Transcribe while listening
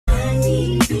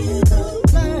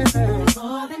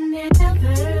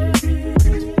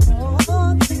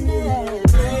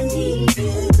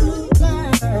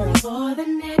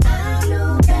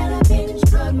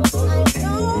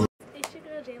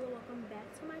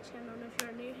if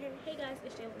you're new here, hey guys,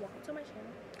 it's Jhene. Welcome to my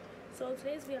channel. So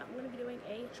today's video, I'm going to be doing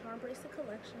a charm bracelet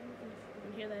collection. And if you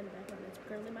can hear that in the background, it's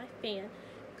currently my fan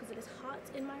because it is hot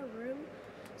in my room.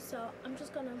 So I'm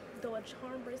just going to do a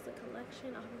charm bracelet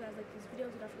collection. I hope you guys like these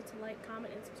videos. Don't forget to like,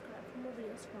 comment, and subscribe for more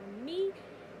videos from me.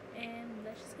 And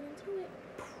let's just get into it.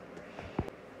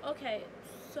 Okay,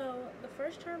 so the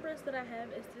first charm bracelet I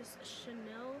have is this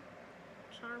Chanel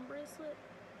charm bracelet.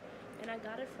 And I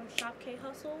got it from Shop K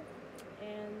Hustle,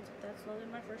 and that's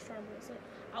literally my first charm bracelet.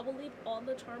 I will leave all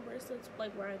the charm bracelets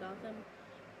like where I got them,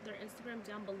 their Instagram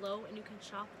down below, and you can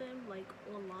shop them like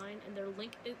online, and their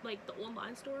link is like the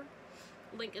online store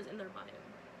link is in their bio.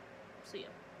 So yeah,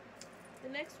 the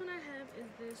next one I have is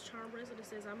this charm bracelet. It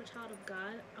says I'm a child of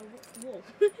God. Whoa.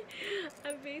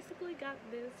 I basically got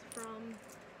this from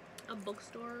a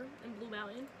bookstore in Blue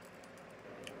Mountain.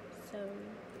 So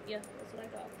yeah, that's what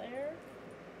I got there.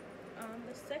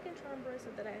 The second charm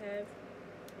bracelet that I have,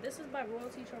 this is by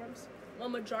Royalty Charms. Well,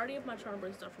 majority of my charm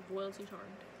bracelets are from Royalty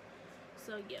Charmed.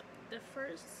 So yeah, the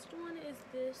first one is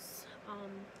this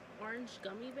orange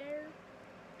gummy bear,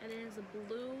 and it has a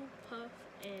blue puff,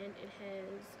 and it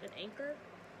has an anchor,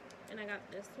 and I got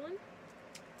this one.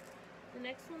 The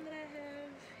next one that I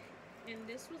have, and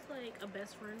this was like a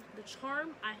best friend. The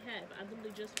charm I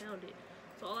literally just found it.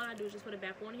 So all I do is just put it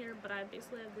back on here, but I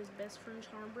basically have this best friend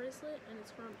charm bracelet, and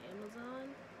it's from Amazon.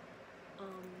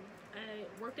 I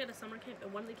worked at a summer camp,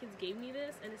 and one of the kids gave me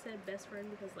this, and it said best friend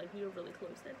because like we were really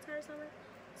close that entire summer.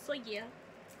 So yeah,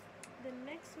 the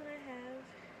next one I have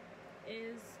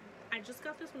is, I just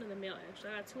got this one in the mail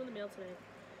actually. I got two in the mail today.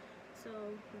 So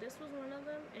this was one of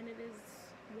them, and it is,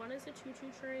 one is a choo-choo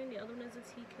train, the other one is a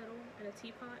tea kettle and a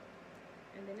teapot,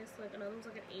 and then it's like another one's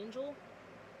like an angel.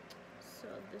 So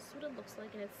this is what it looks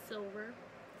like, and it's silver.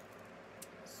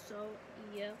 So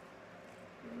yeah.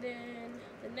 And then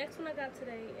the next one I got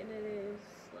today, and it is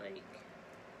like,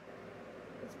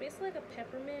 it's basically like a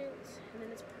peppermint, and then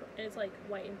it's like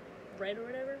white and red or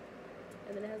whatever,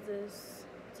 and then it has this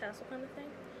tassel kind of thing,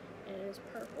 and it's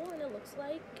purple, and it looks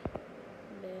like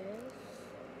this.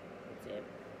 That's it.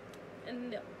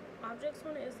 And the objects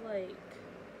one is like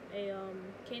a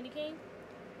candy cane,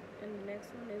 and the next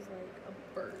one is like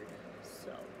a bird.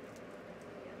 So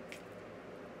yeah.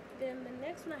 Then the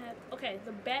next one I have, okay,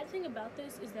 the bad thing about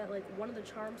this is that like one of the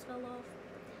charms fell off,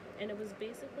 and it was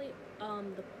basically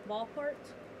the ball part,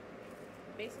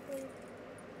 basically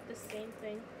the same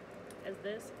thing as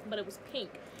this, but it was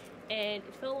pink, and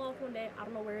it fell off one day. I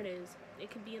don't know where it is.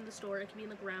 It could be in the store, it could be in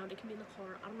the ground, it could be in the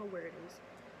car. I don't know where it is,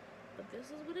 but this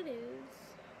is what it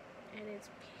is, and it's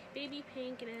baby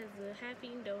pink, and it has a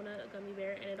half-eaten donut, a gummy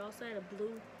bear, and it also had a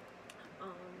blue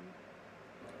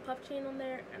puff chain on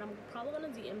there. And I'm probably gonna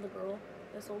DM the girl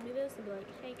that sold me this and be like,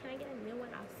 hey, can I get a new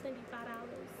one? I'll send you $5.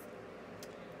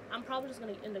 I'm probably just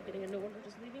gonna end up getting a new one or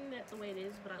just leaving that the way it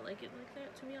is, but I like it like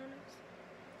that, to be honest.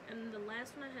 And the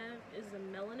last one I have is the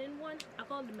melanin one. I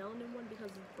call it the melanin one because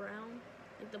it's brown,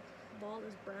 like the ball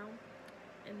is brown,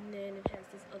 and then it has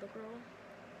this other girl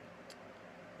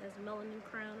that has a melanin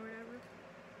crown or whatever.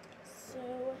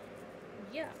 So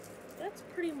yeah, that's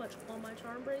pretty much all my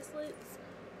charm bracelets.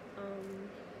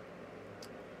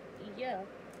 Yeah,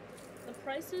 the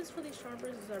prices for these charm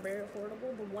bracelets are very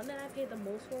affordable. The one that I paid the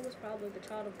most for was probably the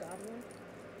Child of God one,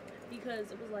 because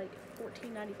it was like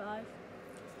 $14.95,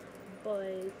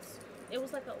 but it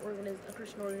was like a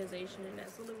Christian organization, and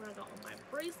that's literally where I got all my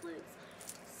bracelets.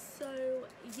 So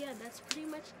yeah, that's pretty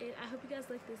much it. I hope you guys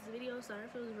liked this video. Sorry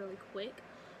if it was really quick,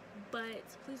 but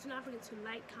please do not forget to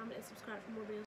like, comment, and subscribe for more videos